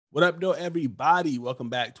What up, though, everybody? Welcome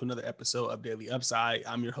back to another episode of Daily Upside.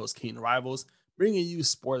 I'm your host, Keen Rivals, bringing you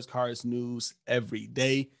sports cards news every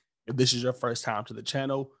day. If this is your first time to the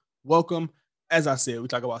channel, welcome. As I said, we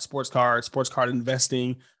talk about sports cards, sports card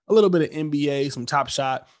investing, a little bit of NBA, some Top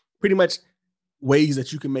Shot, pretty much ways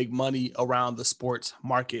that you can make money around the sports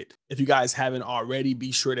market. If you guys haven't already,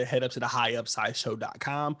 be sure to head up to the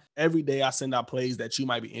highupsideshow.com. Every day I send out plays that you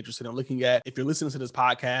might be interested in looking at. If you're listening to this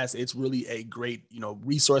podcast, it's really a great,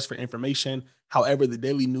 resource for information. However, the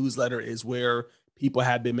daily newsletter is where people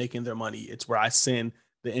have been making their money. It's where I send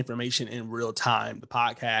the information in real time. The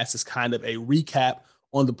podcast is kind of a recap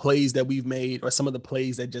on the plays that we've made or some of the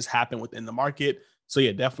plays that just happened within the market. So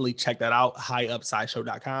yeah, definitely check that out,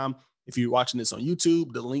 highupsideshow.com. If you're watching this on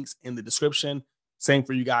YouTube, the link's in the description. Same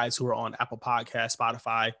for you guys who are on Apple Podcasts,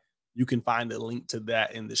 Spotify. You can find the link to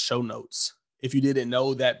that in the show notes. If you didn't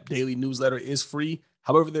know, that daily newsletter is free.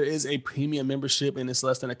 However, there is a premium membership and it's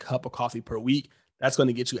less than a cup of coffee per week. That's going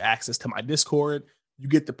to get you access to my Discord. You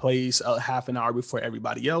get the plays half an hour before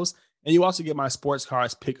everybody else. And you also get my sports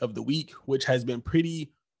cards pick of the week, which has been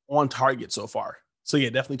pretty on target so far. So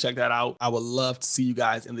yeah, definitely check that out. I would love to see you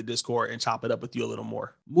guys in the Discord and chop it up with you a little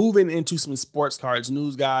more. Moving into some sports cards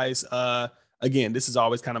news, guys. Again, this is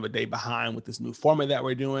always kind of a day behind with this new format that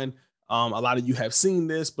we're doing. A lot of you have seen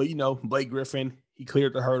this, but Blake Griffin, he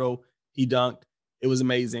cleared the hurdle. He dunked. It was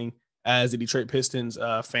amazing. As a Detroit Pistons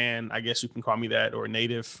fan, I guess you can call me that, or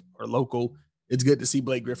native or local. It's good to see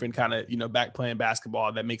Blake Griffin kind of, back playing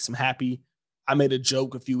basketball. That makes him happy. I made a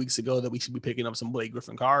joke a few weeks ago that we should be picking up some Blake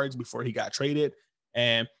Griffin cards before he got traded.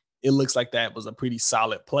 And it looks like that was a pretty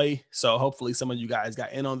solid play. So hopefully some of you guys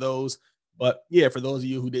got in on those. But yeah, for those of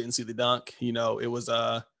you who didn't see the dunk, it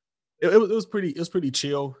was pretty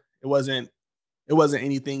chill. It wasn't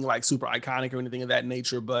anything like super iconic or anything of that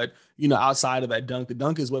nature. But outside of that dunk, the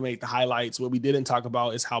dunk is what made the highlights. What we didn't talk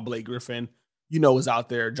about is how Blake Griffin, was out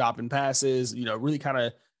there dropping passes, really kind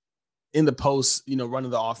of in the post, running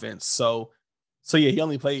the offense. So yeah, he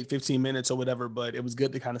only played 15 minutes or whatever, but it was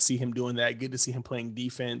good to kind of see him doing that. Good to see him playing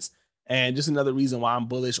defense. And just another reason why I'm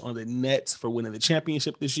bullish on the Nets for winning the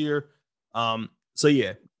championship this year. So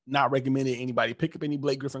yeah, not recommending anybody pick up any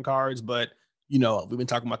Blake Griffin cards, but we've been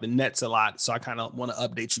talking about the Nets a lot. So I kind of want to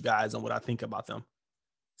update you guys on what I think about them.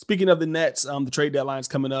 Speaking of the Nets, the trade deadline's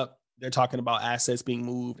coming up. They're talking about assets being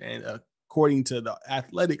moved. And according to the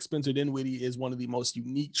Athletic, Spencer Dinwiddie is one of the most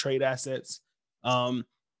unique trade assets.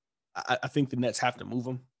 I think the Nets have to move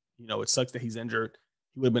him. It sucks that he's injured.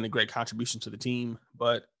 He would have been a great contribution to the team,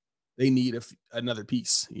 but they need another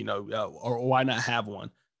piece, or why not have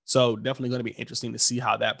one? So definitely going to be interesting to see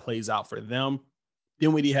how that plays out for them.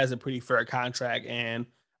 Dinwiddie has a pretty fair contract, and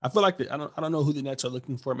I feel like I don't know who the Nets are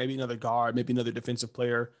looking for. Maybe another guard, maybe another defensive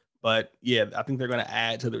player. But yeah, I think they're going to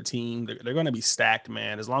add to their team. They're going to be stacked,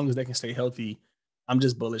 man. As long as they can stay healthy, I'm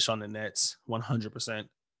just bullish on the Nets 100%.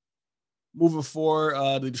 Moving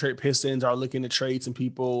forward, the Detroit Pistons are looking to trade some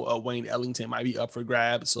people. Wayne Ellington might be up for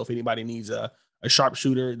grabs. So if anybody needs a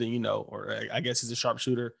sharpshooter, then or I guess he's a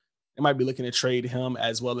sharpshooter, they might be looking to trade him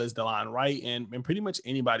as well as Durant, Wright, and pretty much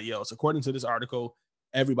anybody else. According to this article,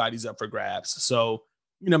 everybody's up for grabs. So,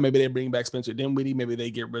 maybe they bring back Spencer Dinwiddie. Maybe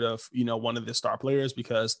they get rid of, one of the star players,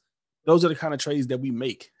 because those are the kind of trades that we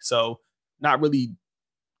make. So not really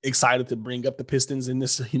excited to bring up the Pistons in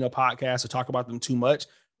this, podcast or talk about them too much.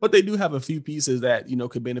 But they do have a few pieces that,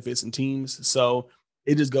 could benefit some teams. So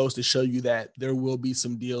it just goes to show you that there will be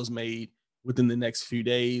some deals made within the next few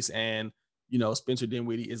days. And, Spencer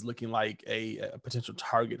Dinwiddie is looking like a potential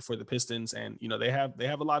target for the Pistons. And, they have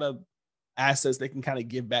a lot of assets they can kind of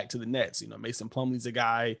give back to the Nets. Mason Plumlee's a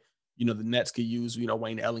guy, the Nets could use,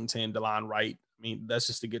 Wayne Ellington, Delon Wright. I mean, that's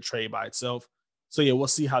just a good trade by itself. So yeah, we'll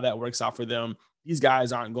see how that works out for them. These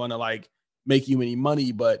guys aren't going to like make you any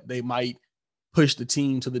money, but they might push the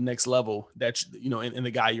team to the next level that, in the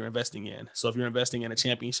guy you're investing in. So if you're investing in a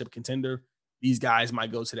championship contender, these guys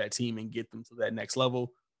might go to that team and get them to that next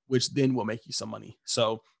level, which then will make you some money.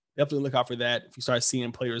 So definitely look out for that. If you start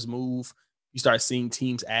seeing players move, you start seeing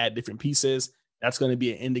teams add different pieces, that's going to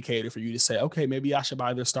be an indicator for you to say, okay, maybe I should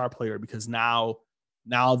buy their star player because now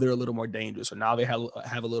they're a little more dangerous, or now they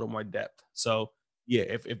have a little more depth. So yeah,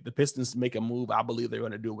 if the Pistons make a move, I believe they're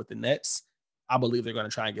going to do it with the Nets. I believe they're going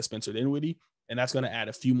to try and get Spencer Dinwiddie. And that's going to add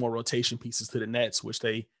a few more rotation pieces to the Nets, which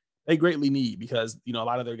they greatly need, because, a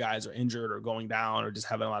lot of their guys are injured or going down or just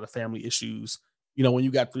having a lot of family issues. When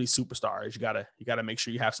you got three superstars, you gotta make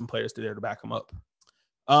sure you have some players there to back them up.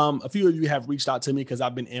 A few of you have reached out to me because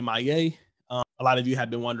I've been MIA. A lot of you have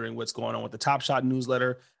been wondering what's going on with the Top Shot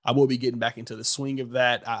newsletter. I will be getting back into the swing of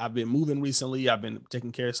that. I've been moving recently. I've been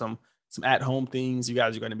taking care of some at-home things. You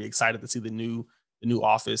guys are going to be excited to see the new the new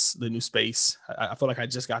office, the new space. I feel like I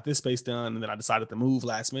just got this space done, and then I decided to move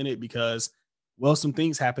last minute because, well, some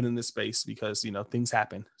things happen in this space because things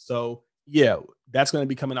happen. So yeah, that's going to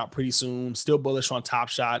be coming out pretty soon. Still bullish on Top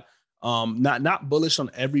Shot. Not bullish on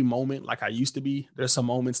every moment like I used to be. There's some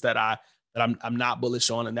moments that I'm not bullish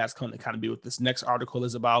on, and that's going to kind of be what this next article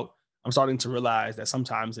is about. I'm starting to realize that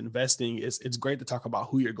sometimes investing is it's great to talk about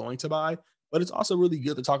who you're going to buy, but it's also really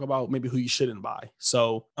good to talk about maybe who you shouldn't buy.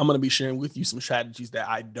 So I'm going to be sharing with you some strategies that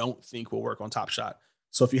I don't think will work on Top Shot.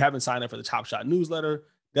 So if you haven't signed up for the Top Shot newsletter,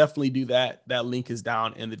 definitely do that. That link is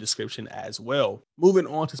down in the description as well. Moving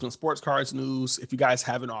on to some sports cards news. If you guys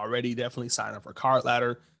haven't already, definitely sign up for Card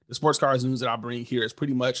Ladder. The sports cards news that I bring here is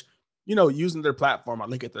pretty much, using their platform. I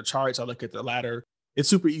look at the charts, I look at the ladder. It's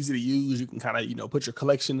super easy to use. You can kind of, put your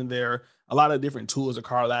collection in there. A lot of different tools are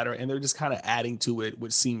Card Ladder, and they're just kind of adding to it,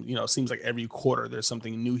 which seems like every quarter there's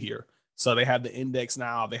something new here. So they have the index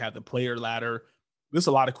now, they have the player ladder. There's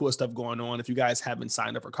a lot of cool stuff going on. If you guys haven't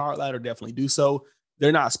signed up for Card Ladder, definitely do so.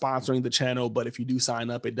 They're not sponsoring the channel, but if you do sign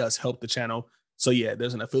up, it does help the channel. So yeah,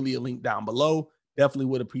 there's an affiliate link down below. Definitely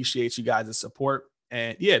would appreciate you guys' support.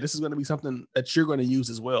 And yeah, this is going to be something that you're going to use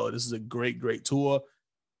as well. This is a great, great tool,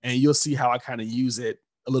 and you'll see how I kind of use it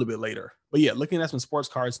a little bit later. But yeah, looking at some sports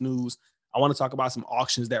cards news, I want to talk about some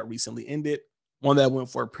auctions that recently ended. One that went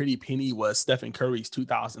for a pretty penny was Stephen Curry's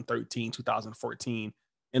 2013-2014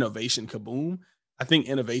 Innovation Kaboom. I think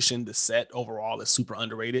Innovation, the set overall, is super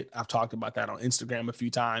underrated. I've talked about that on Instagram a few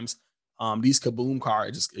times. These Kaboom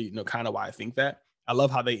cards, just kind of why I think that. I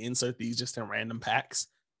love how they insert these just in random packs.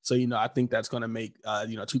 So I think that's going to make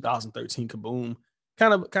 2013 Kaboom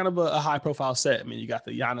kind of a high profile set. I mean, you got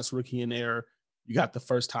the Giannis rookie in there, you got the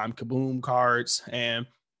first time Kaboom cards, and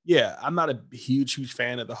yeah, I'm not a huge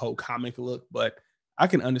fan of the whole comic look, but I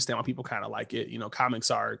can understand why people kind of like it. Comics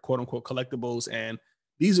are quote unquote collectibles, and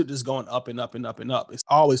these are just going up and up and up and up. It's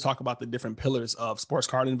always talk about the different pillars of sports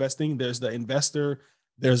card investing. There's the investor,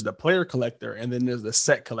 there's the player collector, and then there's the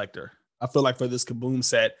set collector. I feel like for this Kaboom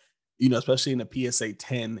set, especially in the PSA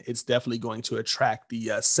 10, it's definitely going to attract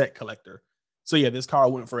the set collector. So yeah, this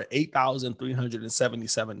card went for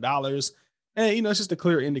 $8,377. And it's just a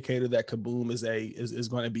clear indicator that Kaboom is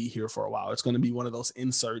going to be here for a while. It's going to be one of those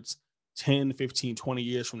inserts 10, 15, 20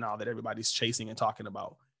 years from now that everybody's chasing and talking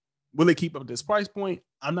about. Will it keep up this price point?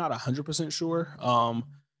 I'm not 100% sure.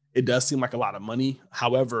 It does seem like a lot of money.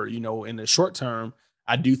 However, in the short term,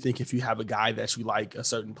 I do think if you have a guy that you like, a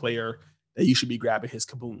certain player, that you should be grabbing his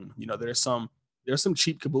Kaboom. There's some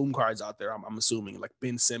cheap Kaboom cards out there. I'm assuming like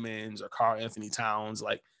Ben Simmons or Karl Anthony Towns.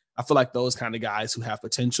 Like I feel like those kind of guys who have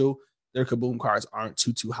potential, their Kaboom cards aren't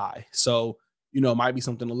too high. So it might be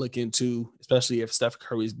something to look into, especially if Steph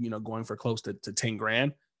Curry's going for close to 10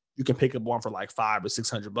 grand. You can pick up one for like $500 or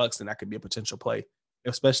 $600, and that could be a potential play,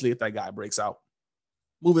 especially if that guy breaks out.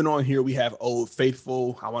 Moving on here, we have Old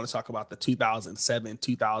Faithful. I want to talk about the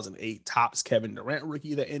 2007-2008 Topps Kevin Durant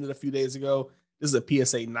rookie that ended a few days ago. This is a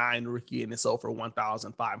PSA 9 rookie, and it's sold for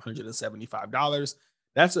 $1,575.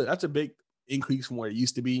 That's a big increase from where it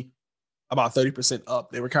used to be, about 30%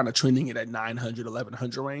 up. They were kind of trending it at 900,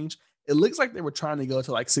 1100 range. It looks like they were trying to go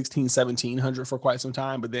to like 16, 1700 for quite some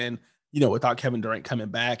time, but then, without Kevin Durant coming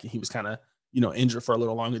back and he was kind of, injured for a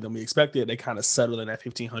little longer than we expected, they kind of settled in that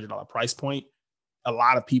 $1,500 price point. A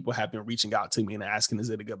lot of people have been reaching out to me and asking,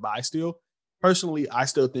 is it a good buy still? Personally, I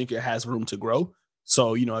still think it has room to grow.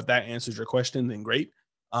 So, if that answers your question, then great.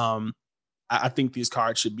 I think these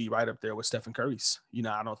cards should be right up there with Stephen Curry's.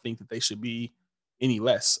 I don't think that they should be any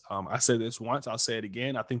less. I said this once, I'll say it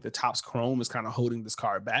again. I think the Topps Chrome is kind of holding this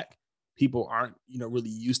card back. People aren't, really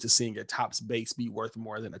used to seeing a Topps base be worth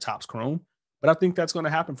more than a Topps Chrome. But I think that's going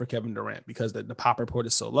to happen for Kevin Durant because the pop report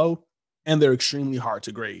is so low and they're extremely hard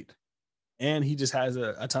to grade. And he just has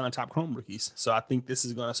a ton of top Chrome rookies. So I think this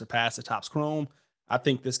is going to surpass the Topps Chrome. I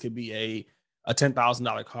think this could be a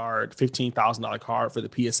 $10,000 card, $15,000 card for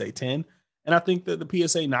the PSA 10. And I think that the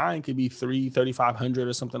PSA 9 could be $3,500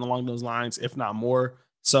 or something along those lines, if not more.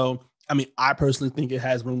 So, I mean, I personally think it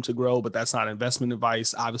has room to grow, but that's not investment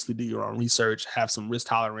advice. Obviously, do your own research, have some risk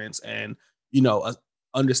tolerance, and,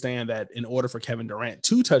 understand that in order for Kevin Durant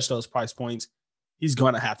to touch those price points, he's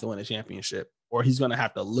going to have to win a championship, or he's going to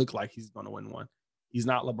have to look like he's going to win one. He's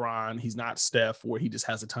not LeBron. He's not Steph, where he just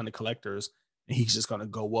has a ton of collectors and he's just going to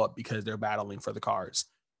go up because they're battling for the cards.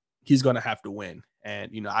 He's going to have to win.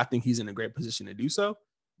 And, I think he's in a great position to do so,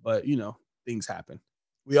 but, things happen.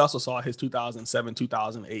 We also saw his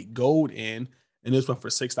 2007-2008 gold in, and this went for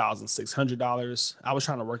 $6,600. I was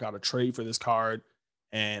trying to work out a trade for this card,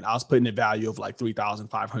 and I was putting a value of like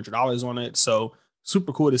 $3,500 on it. So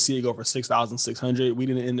super cool to see it go for $6,600. We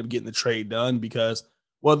didn't end up getting the trade done because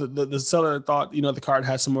Well, the seller thought, the card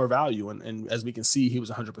has some more value, and as we can see, he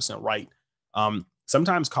was 100% right.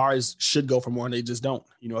 Sometimes cars should go for more, and they just don't.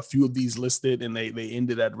 A few of these listed, and they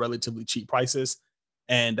ended at relatively cheap prices,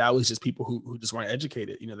 and that was just people who just weren't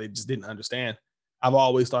educated. They just didn't understand. I've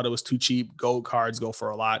always thought it was too cheap. Gold cards go for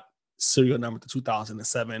a lot. Serial number to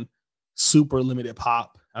 2007, super limited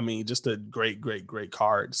pop. I mean, just a great, great, great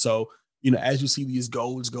card. So, as you see these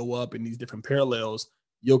golds go up in these different parallels,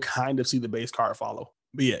 you'll kind of see the base card follow.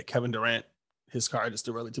 But yeah, Kevin Durant, his card is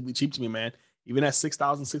still relatively cheap to me, man. Even at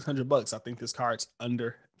 $6,600, I think this card's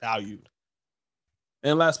undervalued.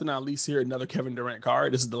 And last but not least, here another Kevin Durant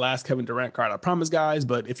card. This is the last Kevin Durant card, I promise, guys.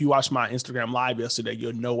 But if you watched my Instagram live yesterday,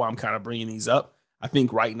 you'll know why I'm kind of bringing these up. I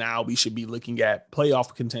think right now we should be looking at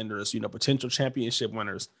playoff contenders, potential championship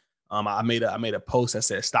winners. I made a post that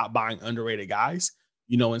said stop buying underrated guys.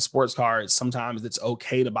 In sports cards, sometimes it's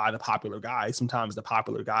okay to buy the popular guy. Sometimes the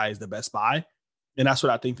popular guy is the best buy. And that's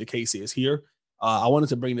what I think the case is here. I wanted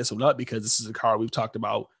to bring this one up because this is a card we've talked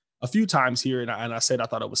about a few times here. And I said I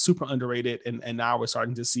thought it was super underrated. And now we're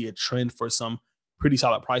starting to see a trend for some pretty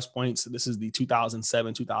solid price points. This is the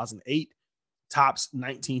 2007, 2008 Topps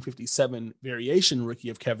 1957 variation rookie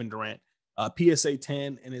of Kevin Durant, PSA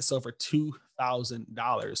 10, and it sold for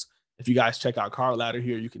 $2,000. If you guys check out Card Ladder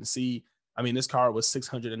here, you can see, I mean, this card was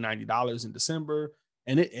 $690 in December,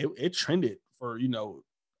 and it trended for,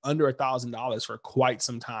 under $1,000 for quite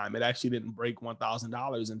some time. It actually didn't break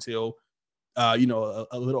 $1,000 until, a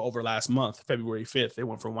little over last month, February 5th. It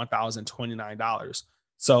went for $1,029.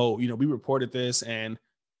 So, we reported this, and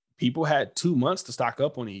people had 2 months to stock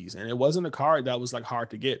up on these, and it wasn't a card that was like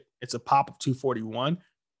hard to get. It's a pop of 241,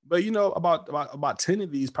 but about 10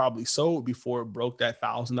 of these probably sold before it broke that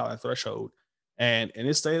 $1,000 threshold, and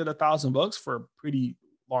it stayed at $1,000 for a pretty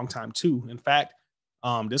long time too. In fact,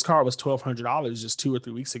 this card was $1,200 just 2 or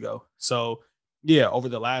 3 weeks ago. So yeah, over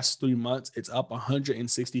the last 3 months, it's up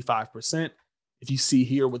 165%. If you see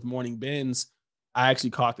here with Morning Bins, I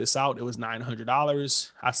actually caught this out. It was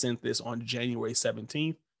 $900. I sent this on January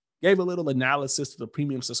 17th. Gave a little analysis to the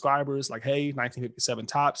premium subscribers, like, hey, 1957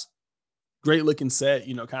 Topps, great looking set,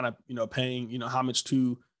 kind of, paying, how much to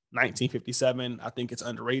 1957. I think it's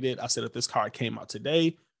underrated. I said if this card came out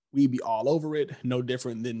today, we'd be all over it. No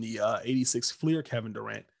different than the 86 Fleer Kevin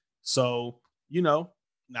Durant. So,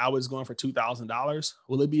 now it's going for $2,000.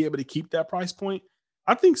 Will it be able to keep that price point?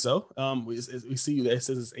 I think so. We see that it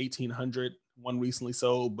says it's 1,800. One recently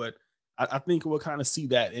sold, but I think we'll kind of see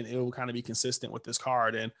that, and it will kind of be consistent with this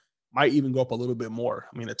card, and might even go up a little bit more.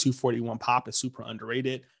 I mean, the 241 pop is super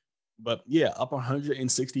underrated, but yeah, up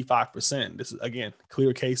 165%. This is, again,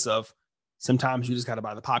 clear case of sometimes you just got to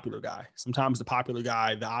buy the popular guy. Sometimes the popular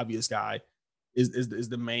guy, the obvious guy, is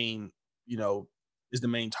the main, is the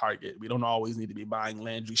main target. We don't always need to be buying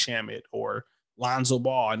Landry Shamet or Lonzo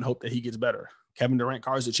Ball and hope that he gets better. Kevin Durant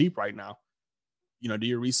cards are cheap right now. Do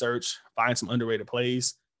your research, find some underrated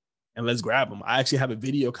plays, and let's grab them. I actually have a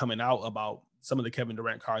video coming out about some of the Kevin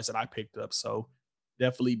Durant cards that I picked up. So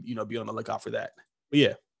definitely, be on the lookout for that. But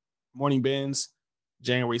yeah, Morning Bins,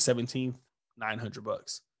 January 17th,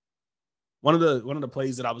 $900. One of the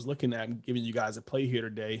plays that I was looking at and giving you guys a play here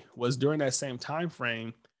today was during that same time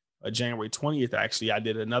frame, January 20th. Actually, I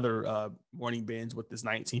did another Morning Bins with this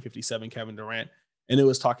 1957 Kevin Durant, and it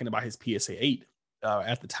was talking about his PSA 8.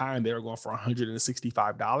 At the time, they were going for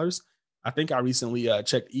 $165. I think I recently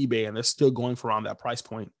checked eBay, and they're still going for around that price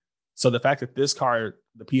point. So the fact that this card,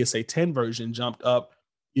 the PSA 10 version, jumped up,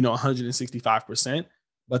 165%,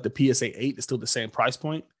 but the PSA 8 is still the same price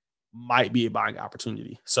point, might be a buying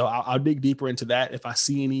opportunity. So I'll dig deeper into that. If I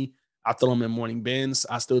see any, I'll throw them in Morning Bins.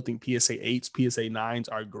 I still think PSA 8s, PSA 9s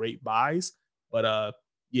are great buys, but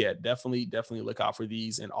yeah, definitely look out for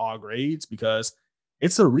these in all grades because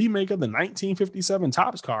it's a remake of the 1957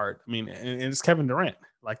 Topps card. I mean, and it's Kevin Durant.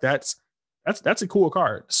 Like that's a cool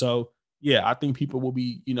card. So yeah, I think people will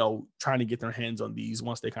be, trying to get their hands on these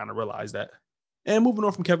once they kind of realize that. And moving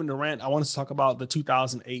on from Kevin Durant, I wanted to talk about the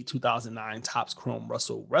 2008, 2009 Topps Chrome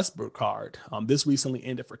Russell Westbrook card. This recently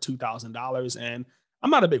ended for $2,000, and I'm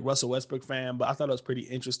not a big Russell Westbrook fan, but I thought it was pretty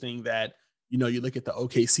interesting that, you look at the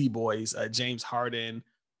OKC boys, James Harden,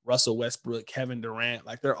 Russell Westbrook, Kevin Durant,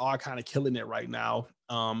 like they're all kind of killing it right now.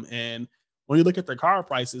 And when you look at their card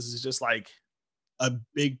prices, it's just like a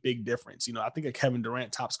big difference. I think a Kevin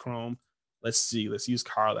Durant Topps Chrome. Let's see. Let's use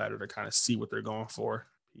Card Ladder to kind of see what they're going for.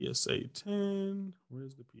 PSA 10.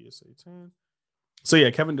 Where's the PSA 10? So yeah,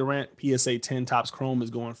 Kevin Durant PSA 10 Topps Chrome is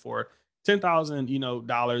going for $10,000,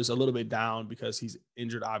 dollars, a little bit down because he's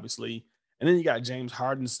injured, obviously. And then you got James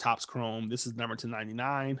Harden's Topps Chrome. This is number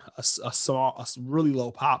 299, a really low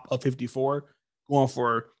pop of 54, going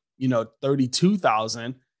for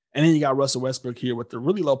 32,000. And then you got Russell Westbrook here with the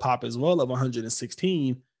really low pop as well of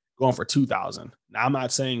 116 going for 2,000. Now, I'm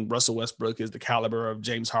not saying Russell Westbrook is the caliber of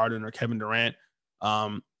James Harden or Kevin Durant.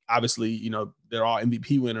 Obviously, they're all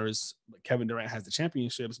MVP winners. But Kevin Durant has the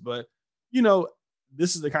championships, but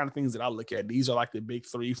this is the kind of things that I look at. These are like the big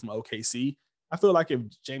three from OKC. I feel like if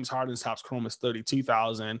James Harden's top chrome is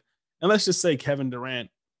 32,000, and let's just say Kevin Durant,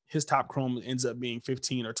 his top chrome ends up being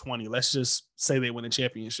 15 or 20. Let's just say they win a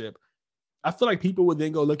championship. I feel like people would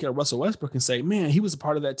then go look at Russell Westbrook and say, man, he was a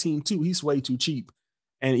part of that team too. He's way too cheap.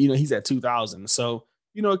 And, he's at 2,000. So,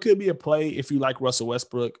 it could be a play if you like Russell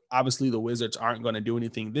Westbrook. Obviously, the Wizards aren't going to do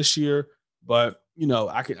anything this year, but,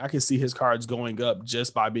 I can see his cards going up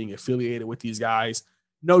just by being affiliated with these guys.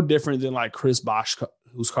 No different than like Chris Bosh,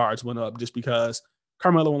 whose cards went up just because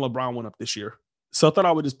Carmelo and LeBron went up this year. So I thought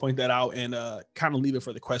I would just point that out and kind of leave it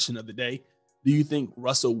for the question of the day. Do you think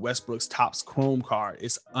Russell Westbrook's Topps Chrome card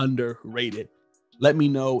is underrated? Let me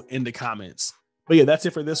know in the comments. But yeah, that's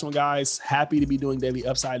it for this one, guys. Happy to be doing Daily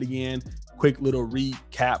Upside again. Quick little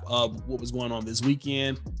recap of what was going on this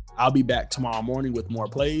weekend. I'll be back tomorrow morning with more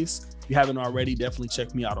plays. If you haven't already, definitely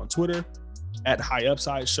check me out on Twitter at High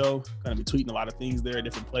Upside Show. Going to be tweeting a lot of things there,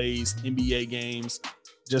 different plays, NBA games.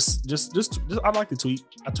 Just I like to tweet.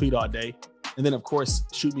 I tweet all day. And then, of course,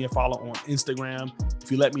 shoot me a follow on Instagram.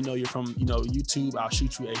 If you let me know you're from, YouTube, I'll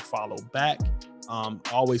shoot you a follow back.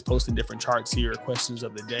 Always posting different charts here, questions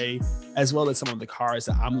of the day, as well as some of the cards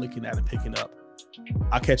that I'm looking at and picking up.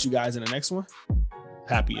 I'll catch you guys in the next one.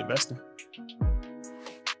 Happy investing.